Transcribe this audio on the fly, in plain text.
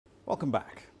Welcome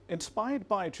back. Inspired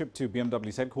by a trip to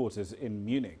BMW's headquarters in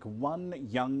Munich, one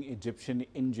young Egyptian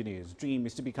engineer's dream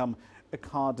is to become a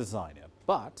car designer.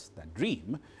 But that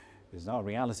dream is now a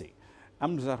reality.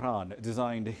 Amr Zahran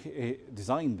designed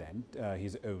then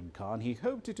his own car, and he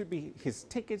hoped it would be his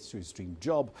ticket to his dream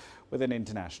job with an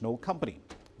international company.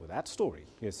 With that story,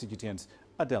 here's CGTN's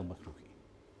Adel EL Mahrouky.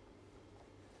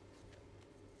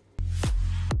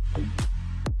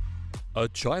 A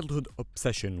childhood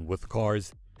obsession with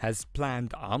cars has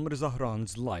planned Amr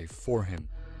Zahran's life for him.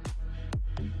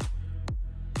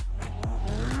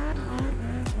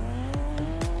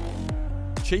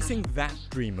 Chasing that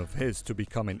dream of his to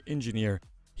become an engineer,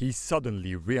 he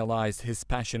suddenly realized his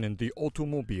passion in the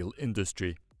automobile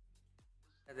industry.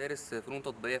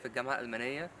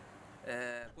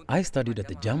 I studied at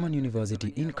the German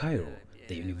University in Cairo.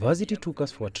 The university took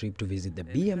us for a trip to visit the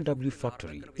BMW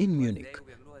factory in Munich.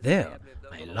 There,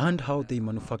 I learned how they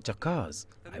manufacture cars.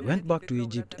 I went back to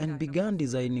Egypt and began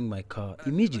designing my car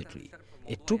immediately.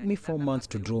 It took me 4 months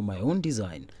to draw my own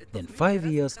design, then 5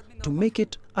 years to make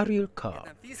it a real car.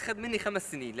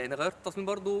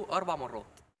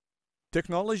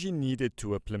 Technology needed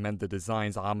to implement the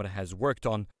designs Amr has worked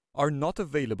on are not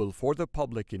available for the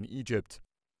public in Egypt.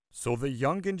 So the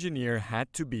young engineer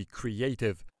had to be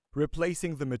creative,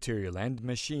 replacing the material and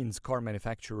machines car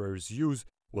manufacturers use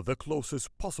with the closest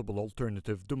possible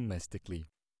alternative domestically.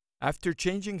 After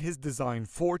changing his design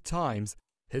 4 times,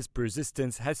 his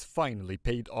persistence has finally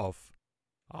paid off.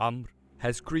 Amr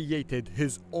has created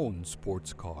his own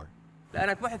sports car.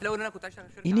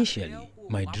 Initially,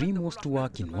 my dream was to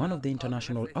work in one of the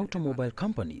international automobile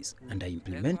companies, and I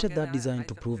implemented that design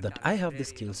to prove that I have the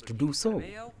skills to do so.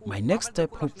 My next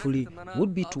step, hopefully,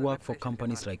 would be to work for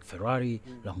companies like Ferrari,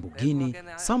 Lamborghini,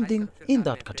 something in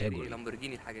that category.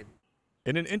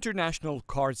 In an international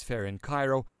cars fair in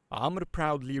Cairo, Amr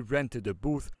proudly rented a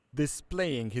booth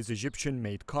displaying his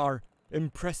Egyptian-made car,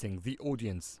 impressing the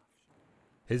audience.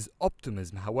 His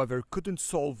optimism, however, couldn't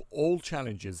solve all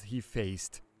challenges he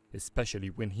faced, especially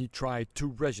when he tried to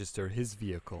register his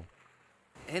vehicle.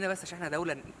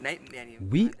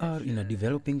 We are in a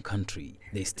developing country.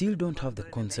 They still don't have the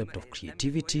concept of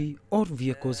creativity or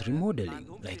vehicles remodeling,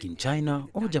 like in China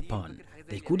or Japan.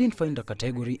 They couldn't find a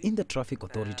category in the traffic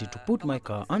authority to put my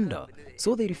car under,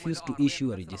 so they refused to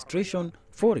issue a registration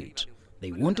for it.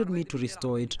 They wanted me to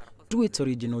restore it to its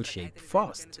original shape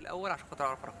first.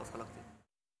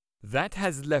 That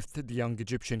has left the young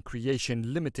Egyptian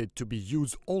creation limited to be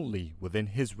used only within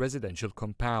his residential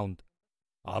compound.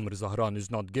 Amr Zahran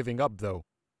is not giving up though.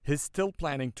 He's still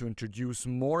planning to introduce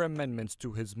more amendments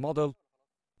to his model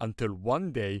until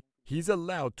one day he's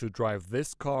allowed to drive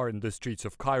this car in the streets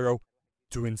of Cairo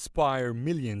to inspire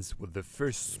millions with the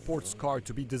first sports car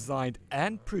to be designed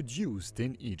and produced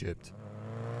in Egypt.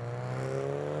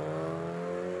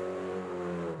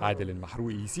 Adel EL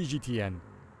Mahrouky, CGTN,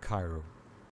 Cairo.